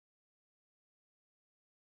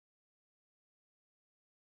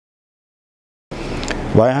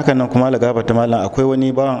bayan hakan nan kuma lagaba ta malam akwai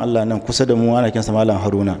wani bawan Allah nan kusa da mu ana kinsa malam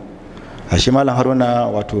Haruna. A shi malam Haruna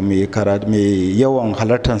wato mai yawan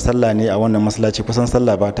halartar sallah ne a wannan masallaci, kusan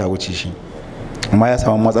sallah ba ta wuce shi, amma ya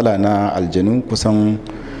samu matsala na aljanu, kusan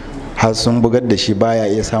har sun bugar da shi baya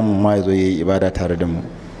iya samun ma ya zo ya yi ibada tare da mu.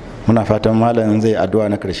 Muna fatan malam zai addu'a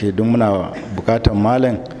na karshe, don muna bukatan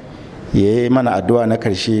malam ya yi mana addu'a na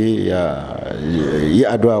karshe, ya yi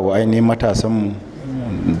addu'a wa ainihin matasanmu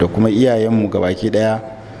da kuma iyayenmu gabaki daya,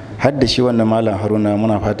 har da shi wannan malam Haruna.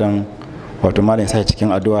 Muna fatan wato malam sai cikin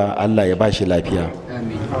addu'a Allah ya bashi lafiya.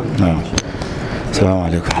 Amin. Assalamu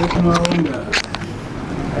alaikum. Kuma wanda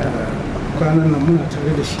kwanan nan muna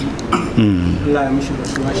tare da shi, Allah ya mishi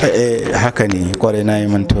rasuwa. Haka ne, kwarai na yi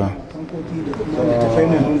mantuwa.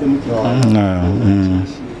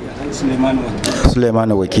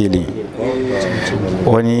 Suleimanu Wakili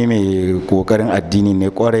wani mai kokarin addini ne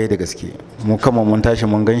kwarai da gaske. Mu kama mun tashi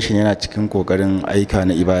mun gan shi yana cikin kokarin aika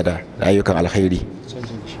na ibada da ayyukan alkhairi.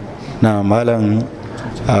 Na malam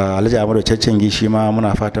Alhaji Ahmadu Caccangi shi ma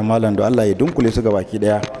muna fatan malam da Allah ya dunkule su gabaki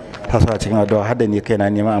daya, ta sa cikin addu'a, har da ni kaina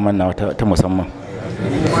neman amanna ta musamman.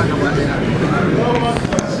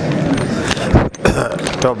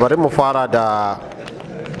 To bari mu fara da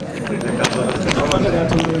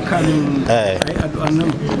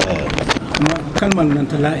kalmar nan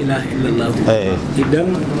ta la ilaha illallah,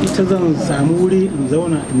 idan ita zan samu wuri in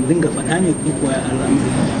zauna in dinga faɗa ne ko kuwa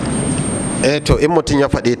al'amari? To in mutum ya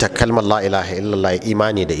faɗi ta kalmar la ilaha illallah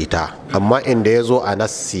imani da ita, amma inda ya zo a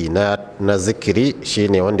nassi na zikiri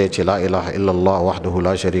shine wanda ya ce la ilaha illallah wahdahu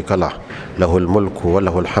la sharika lah lahul mulku wa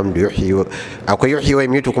lahul hamdu yuhyi, akwai yuhyi wa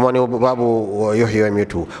yumitu kuma ne babu yuhyi wa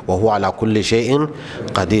yumitu wa huwa ala kulli shay'in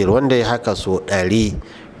qadir. Wanda ya haka so 100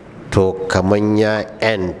 to kaman ya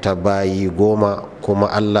ta bayi 10, kuma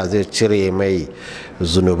Allah zai cire mai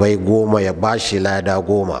zunubai 10 ya bashi lada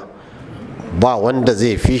 10. Ba wanda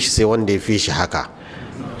zai fi shi sai wanda ya fi shi haka.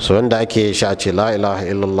 So wanda ake shi a ce la ilaha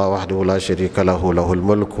illallah wahdahu la sharika lahu lahul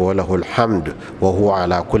mulku wa lahul hamd wa huwa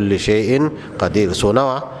ala kulli shay'in qadir. So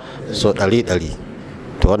nawa? So 100.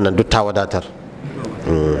 To wannan duk ta wadatar.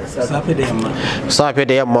 Safe da yamma. Safe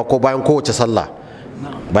da yamma ko bayan kowace sallah.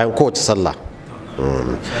 Bayan kowace sallah.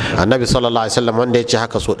 Annabi sallallahu alaihi wasallam wanda ya ce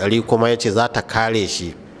haka so 100 kuma ya ce za ta kare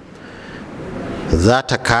shi. Za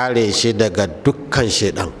ta kare shi daga dukkan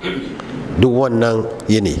shedan. Duk wannan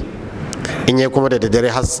yini in yi kuma da daddare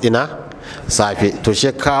has ina safe. To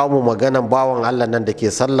shi kawo mu maganan bawan Allah nan da ke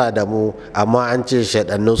sallah da mu, amma an ce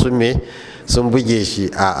shaidannu sun buge shi.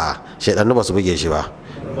 A'a, shaidannu ba su buge shi ba,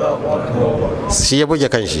 shi ya buge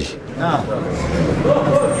kan shi.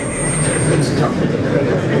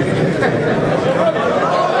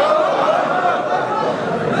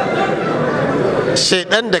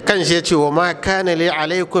 shaidan da kanshi ya ce wa ma kana li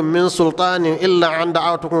alaikum min sultanin illa an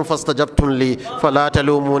da'atukum fastajabtum li fala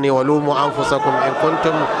talumuni wa lumu anfusakum in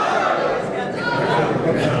kuntum.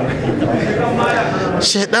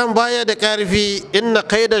 shaidan baya da karfi, inna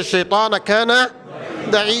kaida shaitana kana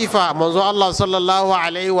da'ifa. manzo Allah sallallahu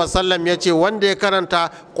alaihi wasallam ya ce wanda ya karanta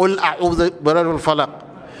qul a'udhu bi rabbil falaq,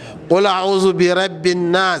 qul a'udhu bi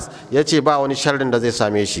rabbin nas, yace ba wani sharrin da zai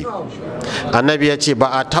same shi. Annabi yace ba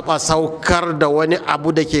a taba saukar da wani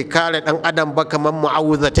abu da ke kare dan adam ba kamar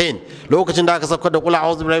mu'awuzatain. Lokacin da aka saukar da qul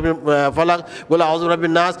a'udhu bi rabbil falaq, qul a'udhu bi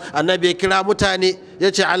rabbin nas, annabi ya kira mutane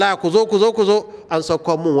yace ala ku zo an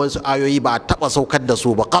saukar mun wasu ayoyi ba a taba saukar da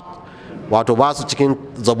su ba qat. Wato ba su cikin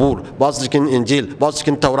zabur, ba su cikin injil, ba su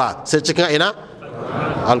cikin taura, sai cikin ina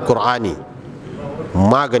alqur'ani.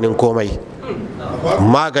 Maganin komai,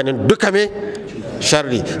 maganin duka me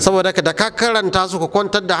sharri. Saboda ka da ka karanta su ka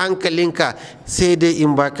kwantar da hankalinka, sai dai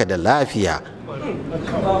in baka da lafiya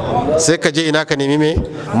sai ka je ina ka nemi me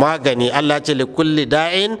magani. Allah ce li kulli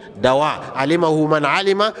da'in dawa, alimahu man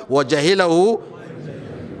alima wa jahilahu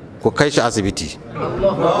ku kai shi asibiti.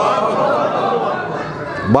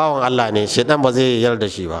 Bawan Allah ne, shedan ba zai yarda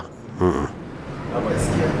shi ba.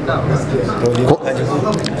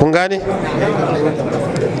 Kun gane?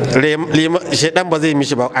 Shedan ba zai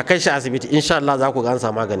mishi ba, a kai shi asibiti, insha Allah za ku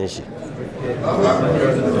gansa maganin shi.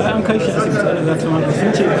 An kai shi asibiti da ta maka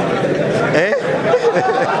sun ce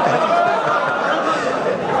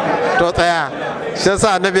to tsaya, sai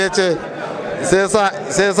sa annabi ya ce, sai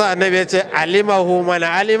sa annabi ya ce alimahu man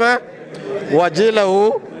alima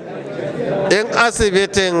wajilahu. In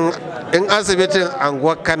asibitin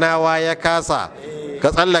anguwar Kanawa ya kasa,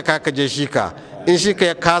 ka tsallaka ka je Shika. In Shika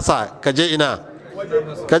ya kasa, ka je ina?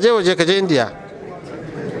 Ka je waje, ka je Indiya.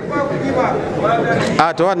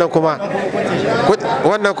 A to wannan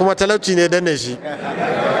kuma talauci ne danne shi.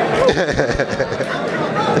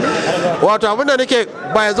 Wato abinda nake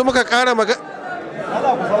ba yanzu muka kara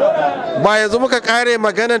ba yanzu muka kare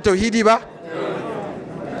maganar tauhidi ba,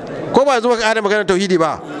 ko ba yanzu muka kare maganar tauhidi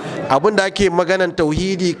ba? Abin da ake maganar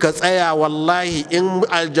tauhidi ka tsaya, wallahi in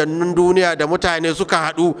aljannun duniya da mutane suka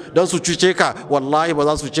haɗu don su cuce ka, wallahi ba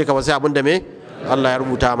za su cuce ka ba sai abin da me Allah ya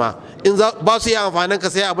rubuta ma. In ba su yi amfanin ka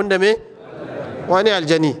sai abin da me wani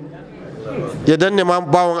aljani ya danne ma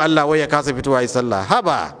bawan Allah wai ya kasa fitowa yi sallah.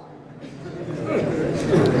 Haba,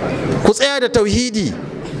 ku tsaya da tauhidi.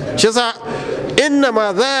 shi yasa inna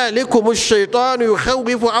ma dhalikum ash-shaytanu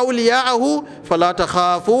yukhawwifu awliya'ahu fala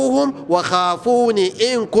takhafuhum wa khafuni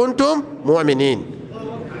in kuntum mu'minin.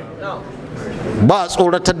 Ba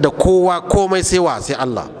tsoratar da kowa komai sai wa sai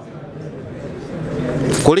Allah.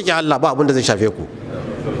 Ku rike Allah, ba abin da zai shafe ku.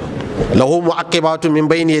 lahu mu'aqibatun min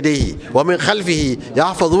bayni yadayhi wa min khalfihi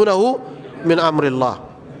yahfazunahu min amri Allah.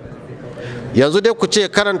 Yanzu dai ku ce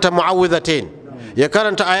karanta mu'awwidhatain, ya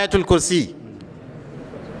karanta ayatul kursi,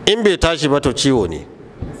 in bai tashi ba to ciwo ne.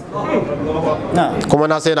 Kuma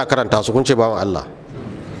na sai na karanta su, kun ce bawan Allah.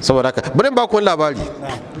 Saboda haka bari ba ku wani labari.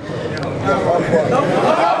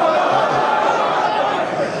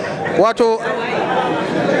 Wato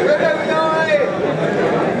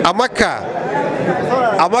a Makka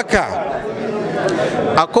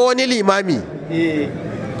akwai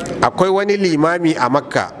wani limami, a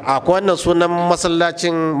Makka, akwai wannan sunan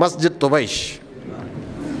masallacin Masjid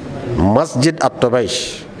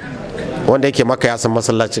At-Tubaish, wanda yake Makka ya san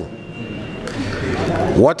masallacin.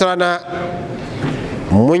 Wata rana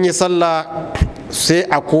mun yi sallah sai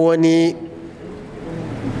akwai wani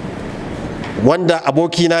wanda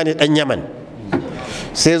abokina ne dan Yaman,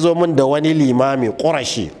 sai zo min da wani limami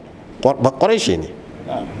ƙwarashi ne,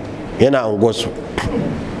 yana angosu.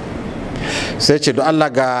 Sai ce, do Allah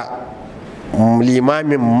ga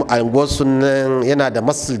limamin angosu nan yana da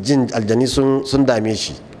masjid aljani sun dame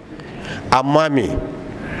shi, amma me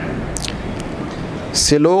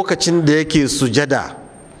sai lokacin da yake sujada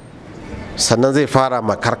sannan zai fara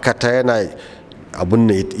makarkata yana abun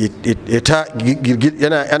ne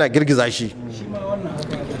yana girgiza shi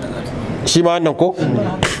ma wannan ko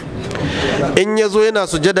in ya zo yana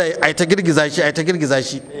sujada ai ta girgiza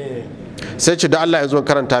shi sai ce da Allah ya zo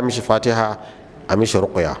karanta mishi Fatiha a mishi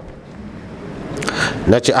ruqya.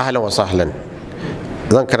 Na ce ahlan wa sahlan,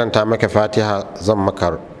 zan karanta maka Fatiha, zan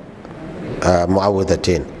maka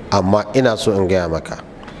mu'awwidhatain, amma ina so in gaya maka,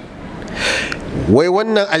 wai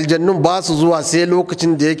wannan aljannun ba su zuwa sai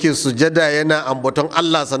lokacin da yake sujada yana ambaton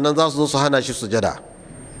Allah sannan za su zo su hana shi sujada.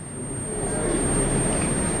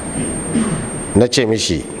 Na ce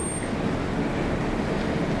mishi,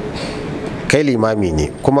 kai limami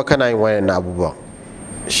ne kuma kana yin wayan abubuwan,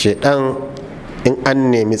 shedan in an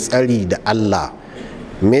nemi tsari da Allah,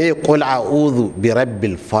 me qul a'udhu bi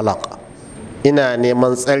rabbil falaq, ina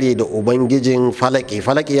neman tsari da ubangijin falaki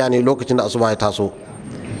ya ne lokacin da asuba ya taso.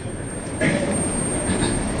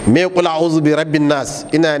 Me qul a'udhu bi rabbin nas,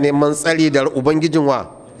 ina neman tsari da ubangijin wa,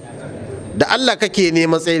 da Allah kake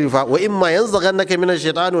neman tsari fa. Wa imma yanzaghannaka minash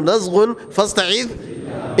shaitani nazghun fasta'iz,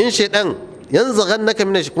 in shaitan yanzaghannaka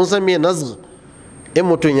minash, kun san me nazgh? In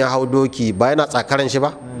mutum ya hau doki ba yana tsakaran shi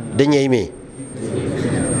ba dan yayi me,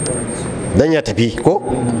 dan ya tafi ko,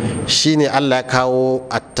 shine Allah ya kawo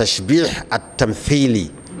at-tashbih at-tamthili.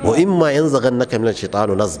 Wa imma yanzaghannaka minash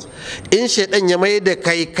shaitani nazgh, in shaitan ya mai da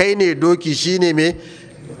kai ne doki, shine me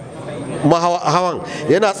hawan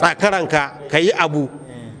yana tsakaranka kayi abu,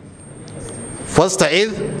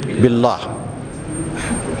 fasta'iz billah,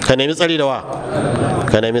 ka nemi tsari da wa,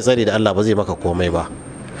 ka nemi tsari da Allah, ba zai maka komai ba.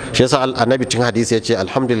 Shi yasa annabi cikin hadisi yace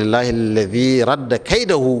alhamdulillahi alladhi radda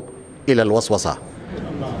kaidahu ila alwaswasa.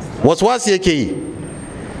 Waswasi yake yi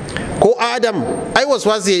ko Adam, ai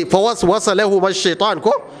waswasi fa waswasa lahu shaitan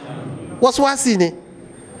ko, waswasi ne,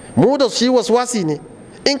 mu da shi waswasi ne.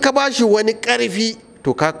 In ka bashi wani karfi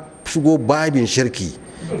to ka shigo babin shirki,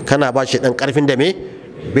 kana bashi dan karfin da me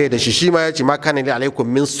bai da shi. Shi ma ya ce ma kana li alaikum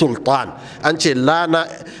min sultan, an ce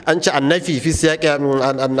annafi fi siyaqi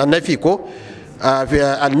annafi ko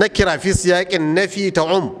annakira fi siyaqin nafi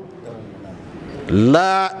ta'um,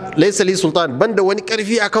 la laysa li sultan, banda wani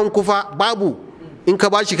karfi akan kufa babu. In ka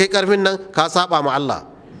bashi kai karfin nan ka saba ma Allah,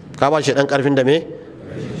 ka bashi dan karfin da me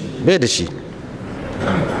bai da shi.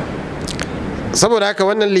 Saboda haka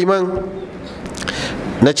wannan liman,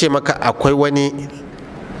 na ce maka akwai wani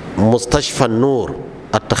mustashfan nur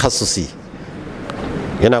at-takhassusi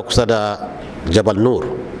yana kusa da Jabal Nur,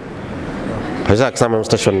 sai ka samu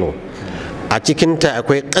mustashfan nur. A cikinta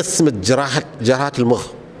akwai qismat jarahatul mukh,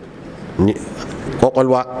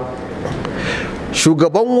 kwakwalwa.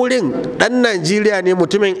 Shugaban wurin dan Najeriya ne,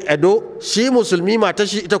 mutumin Edo, shi musulmi, matar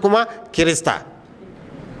shi ita kuma Kirista.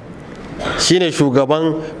 shine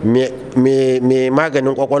shugaban mai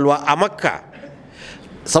maganin kwakwalwa a Makka.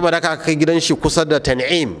 Saboda haka aka kai gidan shi kusa da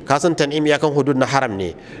Tan'im. Kasan Tan'im ya kan hudud na haram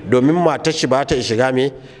ne, domin matar shi ba ta shiga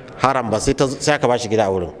mai haram ba, sai aka ba shi gida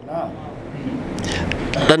a wurin.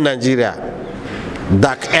 Dan Najeriya,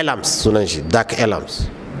 Dark Elams sunan shi, Dark Elams,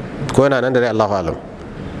 ko yana nan da rai Allahu alam.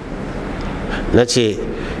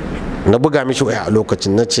 Na buga mishi waya a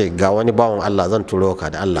lokacin, na ce ga wani bawan Allah zan turo ka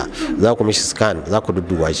da Allah, za ku mishi scan, za ku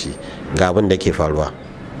dudduba shi ga abin da ke faruwa.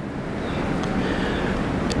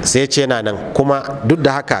 Sai ce na nan, kuma duk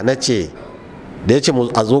da haka na ce da ya ce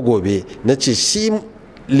a zo gobe, na ce shi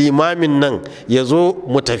limamin nan ya zo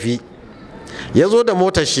mu tafi. Ya zo da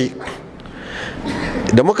motar shi,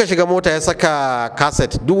 da muka shiga mota ya saka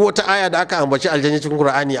kaset, duk wata aya da aka ambaci aljanni cikin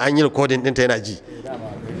Qur'ani an yi recording ɗinta yana ji.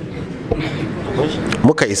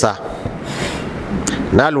 Muka isa,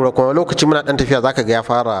 na lura kuma lokacin muna ɗan tafiya zaka ga ya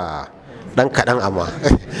fara ɗan kaɗan amma.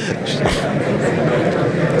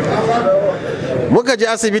 Muka je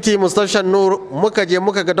asibiti Mustapha Nur, muka je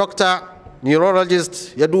muka ga doctor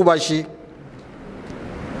neurologist ya duba shi,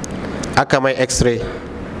 aka mai x-ray.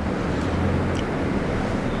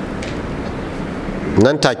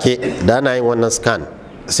 Nan take da ana yin wannan scan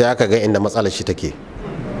sai aka ga inda matsalar shi take.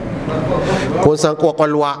 Kun san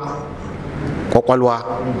kwakwalwa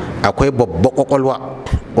akwai babban kwakwalwa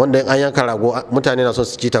wanda in an yanka rago mutane na so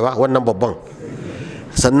su ci ta ba, wannan babban.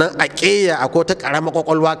 Sannan a ƙeya akwai ta ƙarama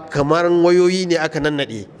kwakwalwa kamar wayoyi ne aka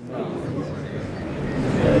nannaɗe,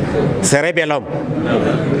 cerebellum.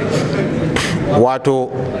 Wato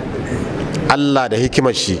Allah da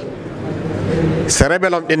hikimar shi,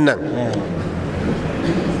 cerebellum ɗin nan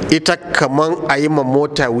ita kaman a yi ma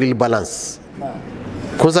mota wheel balance.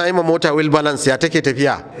 Kun san yi ma mota wheel balance ya take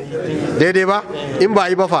tafiya daidai ba, in ba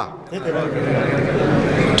yi ba fa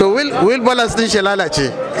to wheel balance din shi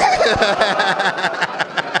lalace.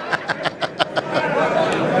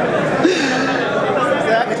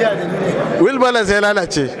 Wheel balance ya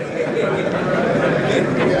lalace.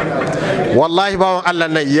 Wallahi bawan Allah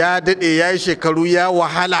nan ya daɗe, ya yi shekaru, ya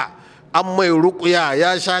wahala, an mai ruƙuya,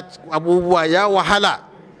 ya sha abubuwa, ya wahala.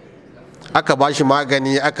 Aka ba shi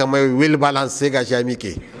magani, aka mai wheel balance, sai gashi ya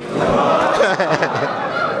miƙe.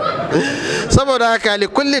 Saboda haka li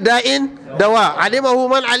kulli da'in dawa, alimahu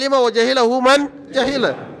man alima wa jahilahu man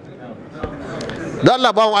jahila. Da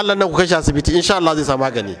Allah bawon Allah nan ku kashe asibiti, insha Allah zai samu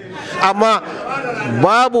magani. Amma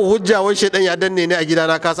babu hujja wai shedan ya danne ni a gida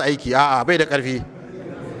na kasa aiki, a'a bai da karfi.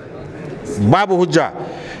 Babu hujja.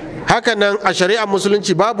 Haka nan a shari'ar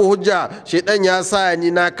musulunci babu hujja shedan ya sa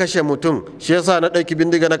ni na kashe mutum, shi yasa na ɗauki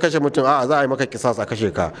bindiga na kashe mutum, a'a za a yi maka kisas a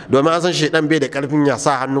kashe ka, domin an san shedan bai da karfin ya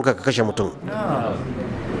sa hannunka ka kashe mutum.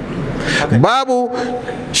 Babu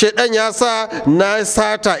shedan ya sa na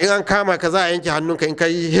sata, in an kama ka za a yanke hannunka in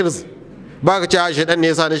kai hirz, ba ka ce a shedan ne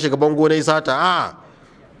ya sa na shiga bango na yi sata, a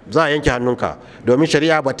za a yanke hannunka, domin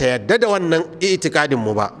shari'a ba ta yadda da wannan itikadin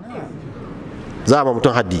mu ba, za a ma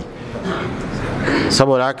mutum haddi.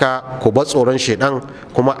 Saboda haka ku ba tsoron shedan,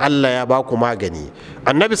 kuma Allah ya ba ku magani.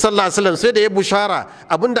 Annabi sallallahu alaihi wasallam sai da ya bushara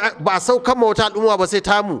abinda ba a saukan ma wata al'umma ba sai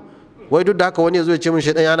tamu, wai duk da haka wani ya zo ya ce min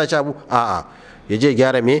shedan yana ci abu, a'a ya je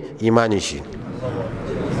gyara me imanin shi.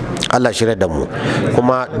 Allah shirya da mu,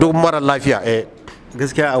 kuma duk mara lafiya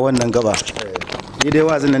gaskiya a wannan gaba ni dai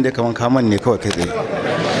wazin nan dai kaman kaman ne kawai kai tsaye,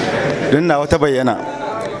 don na wata bayyana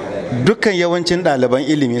dukkan yawancin ɗaliban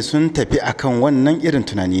ilimi sun tafi akan wannan irin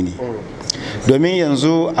tunani ne. Domin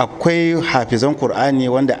yanzu akwai hafizan Kur'ani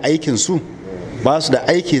wanda aikin su ba su da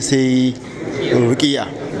aiki sai ruqiya,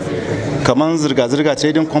 kaman zirga-zirga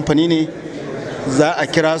trading company ne, za a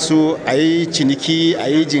kira su a yi ciniki, a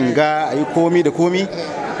yi jinga, a yi komi da komi,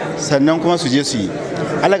 sannan kuma su je su yi.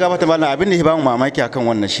 Allah gafata malam, abin da ya ba mu mamaki akan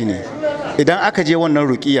wannan shine idan aka je wannan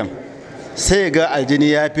ruqiyan sai ga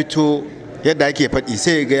aljini ya fito yadda ake faɗi,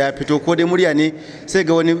 sai ga ya fito ko dai murya ne, sai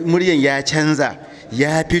ga wani muryan ya canza,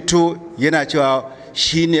 ya fito yana cewa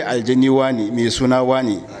shine aljini wani mai suna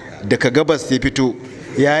wani, daga gabas ya fito,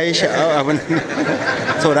 ya yi sha'awa abin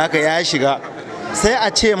saboda haka ya shiga, sai a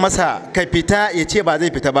ce masa ka fita, ya ce ba zai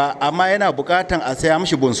fita ba, amma yana bukatan a saya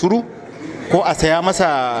mishi bunsuru ko a saya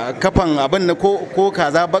masa kafan abin ko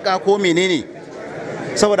kaza baka ko menene.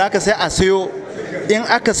 Saboda haka sai a sayo, in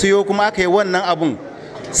aka sayo kuma aka yi wannan abun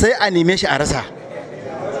sai a neme shi a rasa.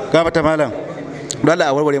 Gabata malam, dole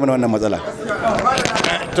a warware mana wannan matsala.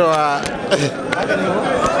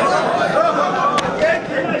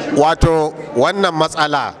 Wato wannan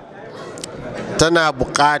matsala tana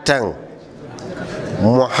bukatan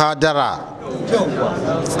muhadara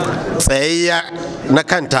tsayayya na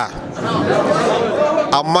kanta,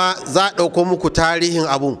 amma za a ɗauko muku tarihin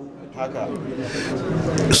abun.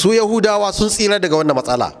 Su Yahudawa sun tsira daga wannan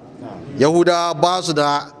matsala. yahudawa ba su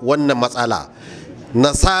da wannan matsala,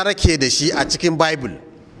 nasara ke da shi a cikin bible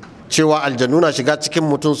cewa aljanu na shiga cikin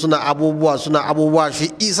mutum suna abubuwa.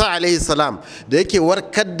 Shi isa alaihi salam da yake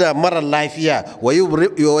warkar da marar lafiya wa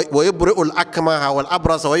yubri'ul akmaha wal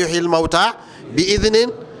abrasa wa yuhyil mauta bi idhnin,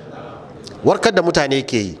 warkar da mutane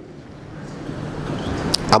ke yi.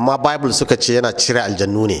 Amma bible suka ce yana cire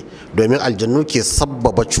aljannu ne domin aljannu ke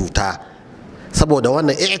sabbaba cuta, saboda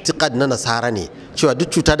wannan i'tiqad na nasara ne cewa duk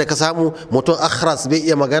cuta da ka samu mutum akhras bai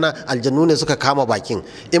iya magana, aljannu ne suka kama bakin.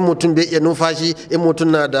 In mutum bai iya numfashi, in mutum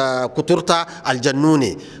na da kuturta, aljannu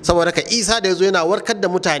ne. Saboda ka isa da yazo yana warkar da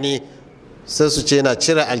mutane sai su ce yana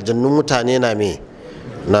cire aljannun mutane na mai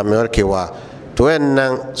warkewa. To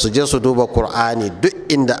wayannan su je su duba Qur'ani, duk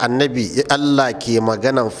inda annabi Allah ke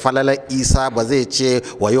maganan falalar Isa ba zai ce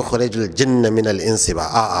wa yukhrijul jinna min al-insi ba,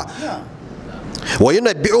 a'a. Wa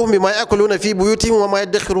yunabbi'uhum bima ya'kuluna fi buyutihim wa ma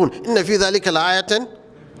yadkhurun inna fi dhalika la'ayatan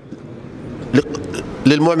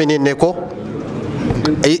lil mu'minin, ne ko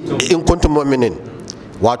in kuntum mu'minin.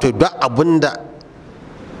 Wato duk abinda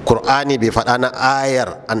Qur'ani bai faɗa na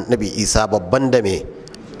ayar annabi Isa babban da me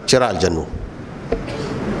cire aljannu.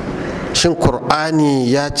 Shin Qur'ani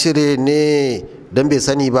ya cire ne don bai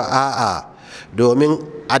sani ba? A'a, domin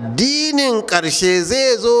addinin ƙarshe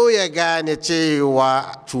zai zo ya gane cewa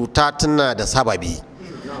cuta tana da sababi,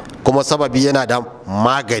 kuma sababi yana da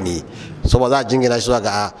magani, so ba za a jingina shi zuwa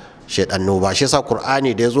ga shaidannu ba. Shi yasa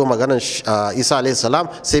Qur'ani da ya zo maganar Isa alaihi salam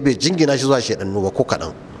sai bai jingina shi zuwa shaidannu ba ko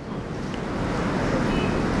kaɗan,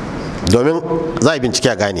 domin za a bincike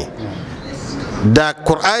a gane. Da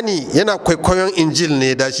Qur'ani yana kwaikwayon Injil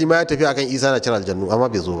ne da shi ma ya tafi akan Isa na cire aljannu, amma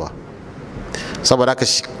bai zo ba. Saboda haka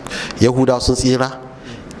Yahudawa sun tsira,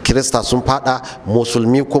 Kirista sun fada,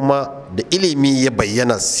 musulmi kuma da ilimi ya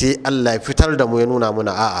bayyana sai Allah ya fitar da mu, ya nuna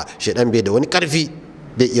muna a'a shaidan bai da wani karfi,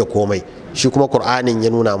 bai iya komai. Shi kuma Qur'anin ya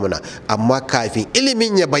nuna muna. Amma kafin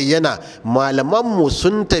ilimin ya bayyana, malamanmu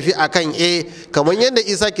sun tafi akan kamar yadda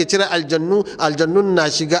Isa ke cire aljannun na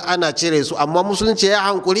shiga ana cire su, amma musulunci ya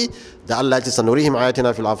hankuri da Allah ya ce sanurihim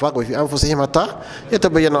ayatina fil afaq wa fi anfusihim hatta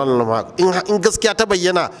yatabayyana lahum al-haq. In gaskiya ta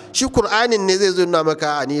bayyana, shi Qur'anin ne zai zo nuna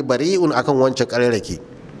maka ni bari'un akan wancan karerake.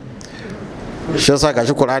 Shi yasa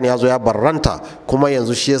gashi Qur'ani ya zo ya barranta, kuma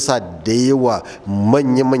yanzu shi yasa da yawa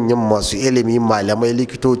manya-manyan masu ilimi, malamai,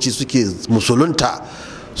 likitoci suke musulunta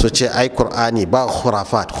su ce ai Qur'ani ba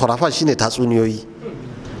khurafat shine tatsuniyoyi,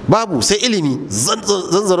 babu sai ilimi,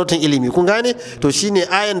 zanzarotin ilimi, kun gane. To shine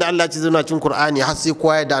ayan da Allah ya ce zuna cin Qur'ani har sai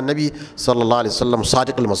kowa da annabi sallallahu alaihi wasallam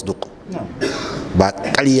sadiqul masduq, ba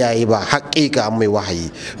ƙarya yi ba, haƙiƙa an mai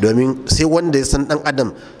wahayi, domin sai wanda ya san dan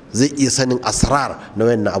adam zai iya sanin asrar na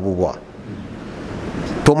wayannan abubuwa.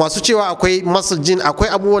 To masu cewa akwai masjin, akwai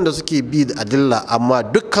abubuwan da suke bi da adilla, amma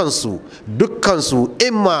dukkansu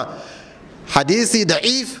imma hadisi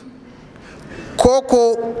da'if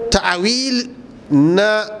koko ta'awil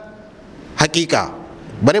na hakika.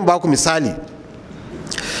 Bari ba ku misali.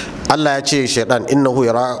 Allah ya ce shaitan innahu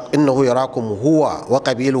yarakum huwa wa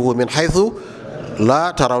qabiluhu min haythu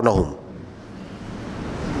la tarawnahum.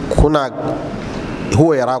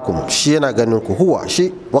 Huwa yarakum, shi yana ganin ku, huwa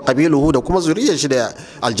shi wa qabiluhu da kuma zuriyar shi da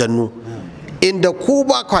aljannu, inda ku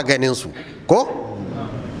ba kwa ganin su, ko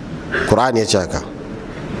Qur'ani ya ce haka.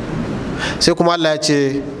 Sai kuma Allah ya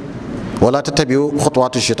ce wala tattabi'u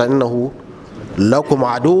khutuwati shaitan innahu lakum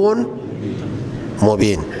aduwwun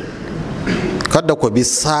mubin. Kada ku bi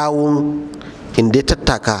sawun inda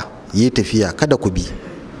tattaka yi tafiya, kada ku bi,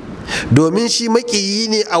 domin shi makiyi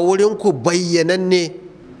ne a wurin ku bayyananne.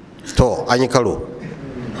 To an yi karo.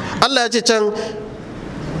 Allah ya ce can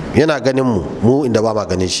yana ganin mu inda ba ma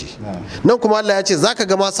ganin shi, nan kuma Allah ya ce zaka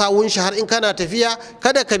ga ma sawun shi, har in kana tafiya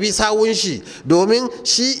kada ka bi sawun shi domin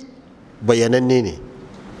shi bayananne ne.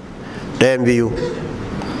 Ɗayan biyu,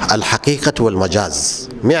 alhaqiqat wal majaz.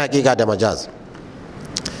 Me haqiqa da majaz?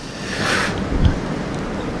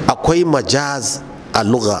 Akwai majaz a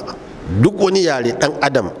lugha, duk wani yare dan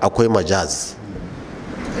adam akwai majaz.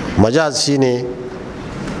 Majaz shine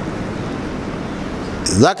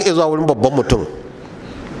za ka iya zuwa wurin babban mutum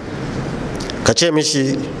ka ce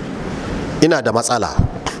mishi ina da matsala,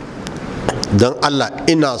 don Allah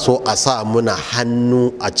ina so a sa muna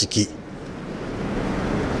hannu a ciki.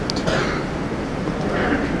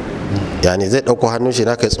 Yani zai ɗauko hannun shi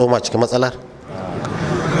na kai tsoma cikin matsalar?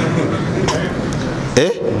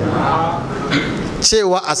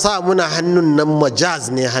 Cewa a sa muna hannun nan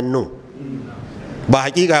majaz ne, hannun ba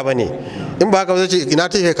hakika ba ne. In ba haka ba zai ce ina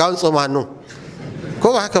take kawo tsoma hannun,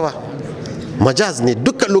 ko ba haka ba? Majaz ne,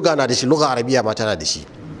 dukkan luga na da shi, luga arabiya ma tana da shi.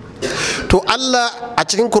 To Allah a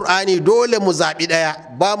cikin Qur'ani dole mu zaɓi ɗaya,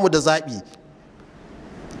 ba mu da zaɓi.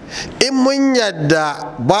 in mun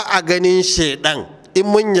yadda ba a ganin shedan, in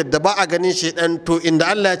mun yadda ba a ganin shedan, to inda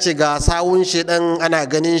Allah ya ce ga sawun shedan ana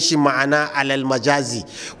ganin shi, ma'ana alal majazi,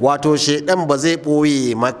 wato shedan ba zai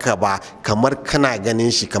ɓoye maka ba, kamar kana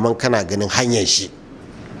ganin shi, kamar kana ganin hanyar shi,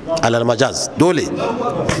 alal majaz dole.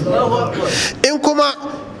 In kuma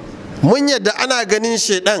mun yadda ana ganin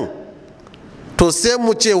shedan, to sai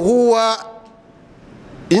mu ce huwa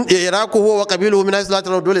in iraku huwa wa qabiluhu min haythu la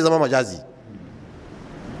tarawun, dole zama majazi,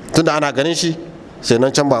 tunda ana ganin shi sai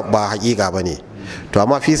nan can ba hakika bane. To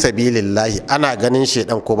amma fi sabilillahi ana ganin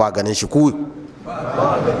shedan ko ba ganin shi, ku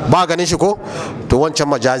ba ganin shi ko, to wancan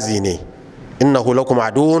majazi ne, innahu lakum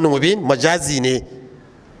aduwwun mubin, majazi ne.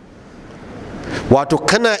 Wato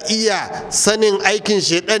kana iya sanin aikin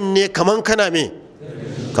shedan ne kaman kana me,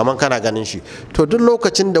 kaman kana ganin shi. To duk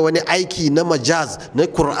lokacin da wani aiki na majaz na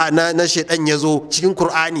Qur'ana na shedan ya zo cikin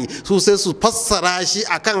Qur'ani, su sai su fassara shi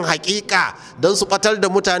akan hakika don su batar da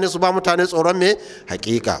mutane, su ba mutane tsoron me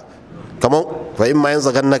hakika. Kaman fa in ma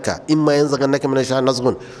yanzagannaka min ash-shaytan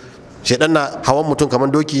nazghun, shedan na hawan mutum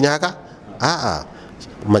kaman doki ne haka, a'a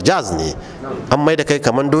majaz ne, an mai da kai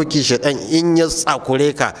kaman doki, shedan in ya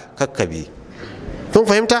tsakure ka kakkabi. Kun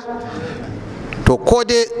fahimta? To ko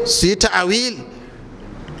dai su yi ta'awil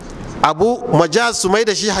abu majaz su mai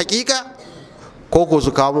da shi hakika, ko ko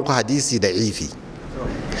su kawo muku hadisi da ifi.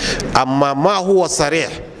 Amma ma huwa sarih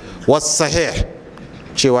was sahih,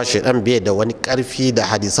 cewa shaidan bai da wani karfi da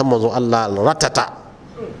hadisan manzo Allah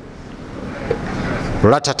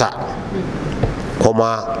ratata,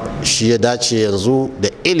 kuma shi ya dace yanzu da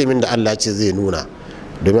ilimin da Allah ce zai nuna,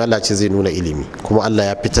 domin Allah ce zai nuna ilimi, kuma Allah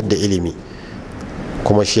ya fitar da ilimi,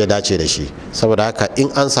 kuma shi ya dace da shi. Saboda haka in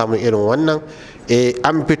an samu irin wannan,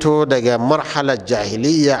 an fito daga marhalar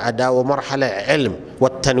jahiliya a dawo marhalar ilm wa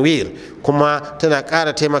tanwir, kuma tana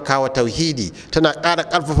ƙara taimakawa tauhidi, tana ƙara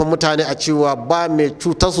ƙarfafa mutane a cewa ba mai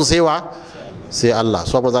cutar su sai Allah.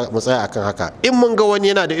 So mu tsaya akan haka. In mun ga wani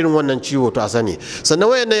yana da irin wannan ciwo, to a sani. Sannan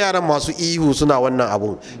wayannan yaran masu ihu suna wannan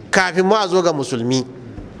abun, kafin ma a zo ga musulmi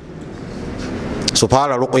su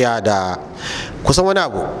fara ruqya da kusan wani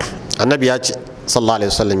abu. Annabi ya ce sallallahu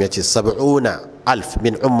alaihi wasallam ya ce 70,000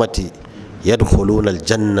 min ummati yadkhuluna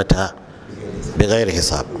aljannata bighairi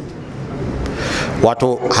hisab.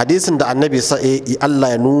 Wato hadisin da annabi Allah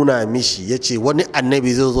ya nuna mishi, ya ce wani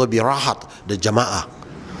annabi zai zo bi rahat da jama'a,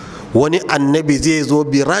 wani annabi zai zo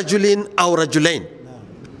bi rajulin aw rajulain.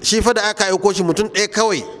 Shi fa da aka aiko shi mutum ɗaya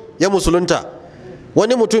kawai ya musulunta,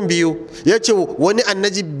 wani mutum biyu, ya ce wani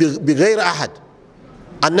annabi bi ghairi ahad,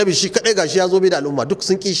 annabi shi kadai gashi ya zo bi da al'umma duk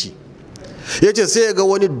sun kishi. Ya ce sai ga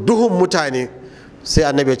wani duhun mutane, sai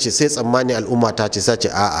annabi ya ce sai tsammani al'umma ta ce, sai ce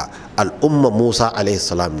a'a al'umma Musa alaihi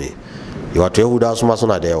salam ne, wato yahudawa su ma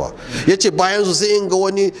suna da yawa. Ya ce bayan su sai in ga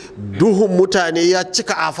wani duhun mutane ya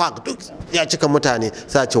cika afaq, duk ya cika mutane,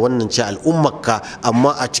 sai ce wannan ce al'ummarka,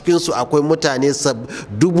 amma a cikin su akwai mutane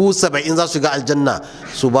 70,000 za su ga aljanna,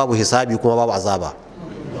 su babu hisabi kuma babu azaba.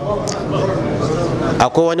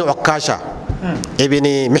 Akwai wani Ukasha ibn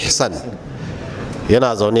Mihsan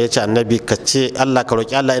yana zaune, ya ce annabi ka ce Allah, ka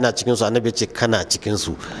roƙi Allah yana cikin su. Annabi ya ce kana cikin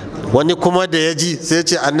su. Wani kuma da ya ji sai ya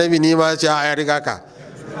ce annabi ni ma, ya ce a ya riga ka.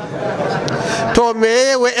 To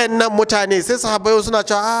me wayannan mutane, sai sahabbai suna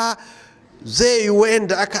cewa zai yi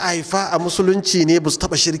wayanda aka haifa a musulunci ne, ba su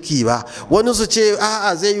taba shirki ba, wani su ce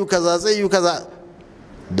a'a zai yi kaza zai yi kaza.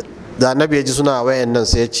 Da annabi ya ji suna wayannan,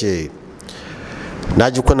 sai ya ce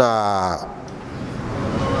naji kuna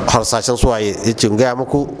harsashen suwaye, ya ce gaya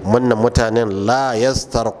muku wannan mutanen la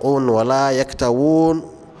yastarqun wala yaktawun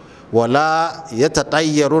wala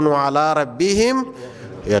yatatayyarun ala rabbihim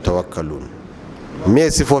yatawakkalun. Me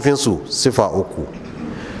sifofin su? Sifa uku.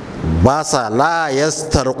 Ba sa la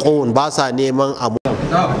yastarqun, ba sa neman amu.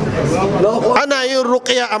 Ana yin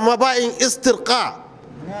ruqya amma ba yin istirqa.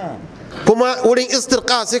 Kuma wurin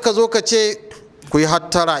istirqa sai ka zo ka ce ku yi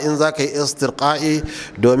hattara in za ka yi istirqa'i,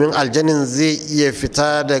 domin aljanin zai iya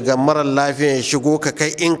fita daga marar lafiya ya shigo ka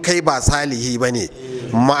kai in kai ba salihi ba ne.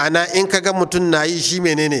 Ma'ana in ka ga mutum na yi shi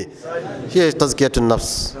menene? Shi ya tazkiyatun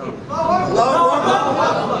nafs.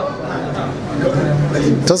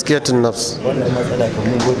 Tazkiyatun nafs.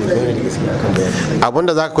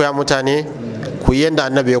 Abinda za ka koya mutane, ku yi yadda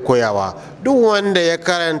annabi ya koyawa. Duk wanda ya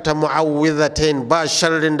karanta mu'awwidhatain ba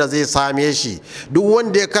sharrin da zai same shi. Duk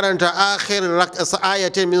wanda ya karanta akhir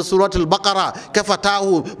ayatain min suratul baqara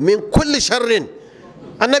kafatahu min kulli sharrin,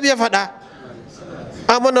 annabi ya faɗa.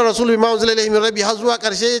 Amana rasulu bima unzila ilayhi min rabbi, har zuwa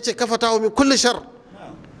ƙarshe yace kafatahu min kulli shar.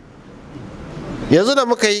 Yanzu da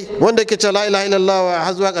muka yi wanda ke ce la ilaha illallah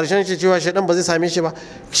har zuwa ƙarshen shi, cewa shaidan ba zai same shi ba,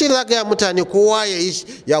 shi za ka yi mutane kowa ya yi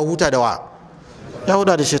ya huta da wa, ya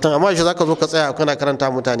huta da shaitan. Amma shi za ka zo ka tsaya kana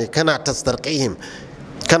karanta mutane, kana tastarqihim,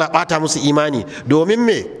 kana bata musu imani. Domin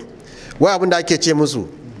me? Wai abin da ake ce musu,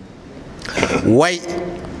 wai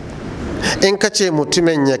in ka ce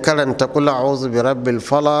mutumin ya karanta qul a'udhu bi rabbil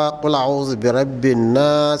falaq, qul a'udhu bi rabbin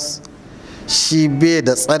nas, shi bai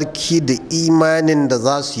da tsarki da imanin da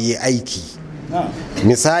za su yi aiki.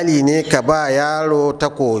 Misali ne ka ba yaro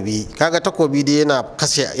takobi, kaga takobi dai yana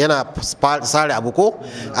kashe, yana sare abu ko,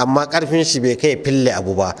 amma karfin shi bai kai fille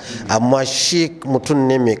abu ba. Amma shi mutum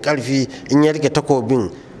ne mai karfi, in ya rike takobin,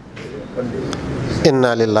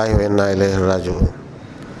 inna lillahi wa inna ilaihi raji'un.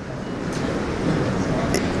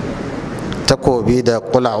 Takobi da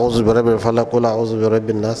qul a'udhu bi rabbil falaq, qul a'udhu bi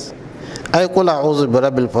rabbin nas. Ai qul a'udhu bi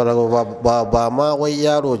rabbil falaq ba ma wai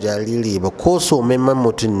yaro jariri ba, ko so maiman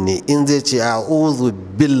mutum ne in zai ce a'udhu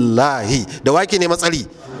billahi da wake ne matsari,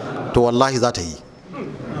 to wallahi za ta yi.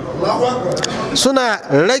 Suna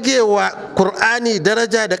ragewa Qur'ani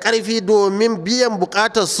daraja da ƙarfi domin biyan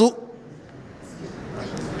bukatar su.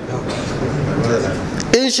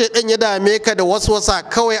 In shaidan ya dame ka da waswasa,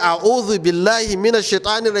 kawai a'udhu billahi minash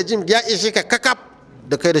shaitanir rajim ya ishe ka kakaf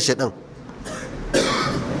da kai da shaidan.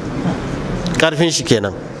 Karfin shi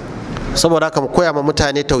kenan. Saboda haka mu koya ma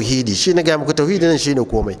mutane tauhidi. Shi ne ga muku tauhidi nan shine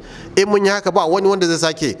komai. In mun yi haka ba wani wanda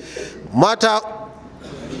zai sake. Mata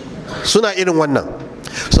suna irin wannan.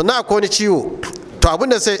 Sannan akwai wani ciwo, to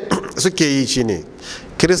abinda sai suke yi shine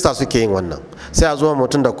Kirista suke yin wannan. Sai a zo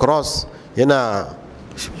mutum da cross yana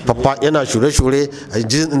shure-shure,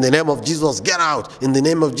 in the name of Jesus, get out, in the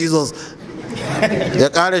name of Jesus. Ya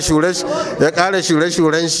kare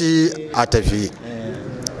shure-shuren shi a tafi.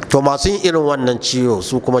 To masu yin irin wannan ciwo,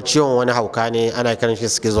 su kuma ciwon wani hauka ne, ana kiran shi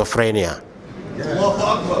schizophrenia.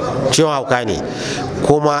 Ciwon hauka ne,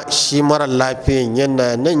 kuma shi mara lafiyan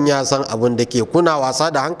yana nan ya san abin da ke, kuna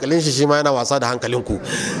wasa da hankalin shi, shi ma yana wasa da hankalinku.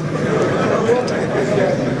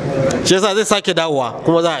 Shi yasa zai sake dawowa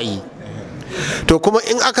kuma za a yi. To kuma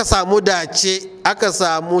in aka samu dace, aka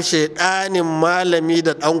samu shaidanin malami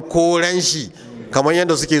da dan koren shi, kamar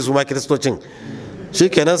yadda suke su ma kiristocin, shi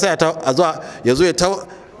kenan sai ya zo ya ta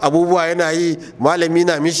abubuwa yana yi, malami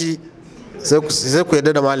na mishi, sai ku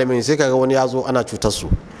yarda da malamin, sai kaga wani ya zo ana cutar su.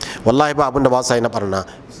 Wallahi ba abinda ba sa yi na barna,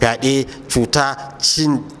 fyaɗe, cuta,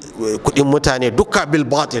 cin kuɗin mutane, duka bil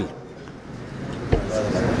batil.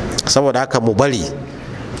 Saboda haka mu bari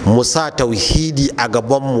mu sa tauhidi a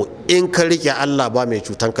gabanmu. In ka rike Allah ba mai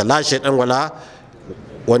cutanka, la shaidan wala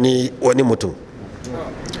wani mutum.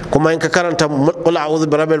 Kuma in ka karanta qul a'udhu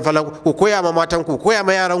bi rabbil falaq, ku koya ma matanku, koya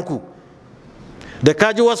ma yaranku. Da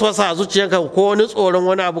ka ji waswasa a zuciyarka ko wani tsoron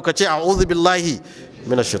wani abu, ka ce a'udhu billahi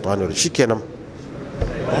minash shaitanir rajim, shikenan.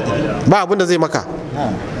 Ba abin da zai maka.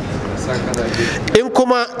 In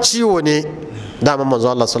kuma ciwo ne, dama manzo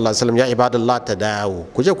Allah sallallahu alaihi wasallam, ya ibadallah tadawu,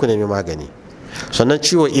 ku je ku nemi magani. Sannan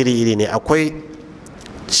ciwo iri-iri ne, akwai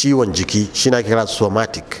ciwon jiki, shi na kira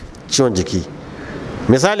somatic, ciwon jiki.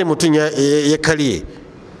 Misali mutum ya karye,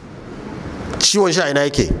 ciwon shi a ina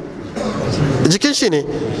yake? Jikin shi ne,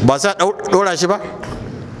 ba sai a ɗora shi ba.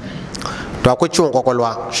 To akwai ciwon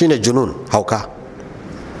kwakwalwa, shine junun, hauka.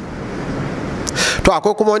 To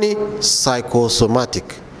akwai kuma wani psychosomatic,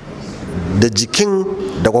 da jikin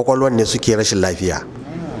da kwakwalwan ne suke rashin lafiya.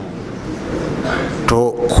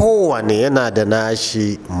 To kowane yana da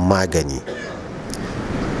nashi magani.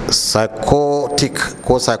 Psychotic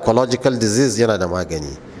ko psychological disease yana da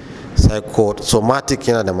magani, psychosomatic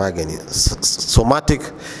yana da magani, somatic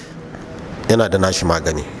yana da nashi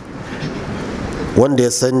magani. Wanda ya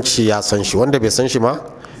san shi ya san shi, wanda bai san shi ma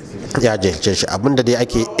ya jahilce shi. Abinda dai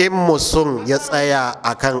ake, in mutum ya tsaya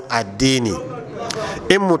akan addini,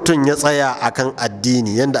 in mutum ya tsaya akan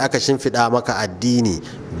addini, yanda aka shimfiɗa maka addini,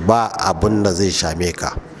 ba abin da zai shame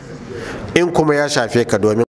ka. In kuma ya shafe ka, domin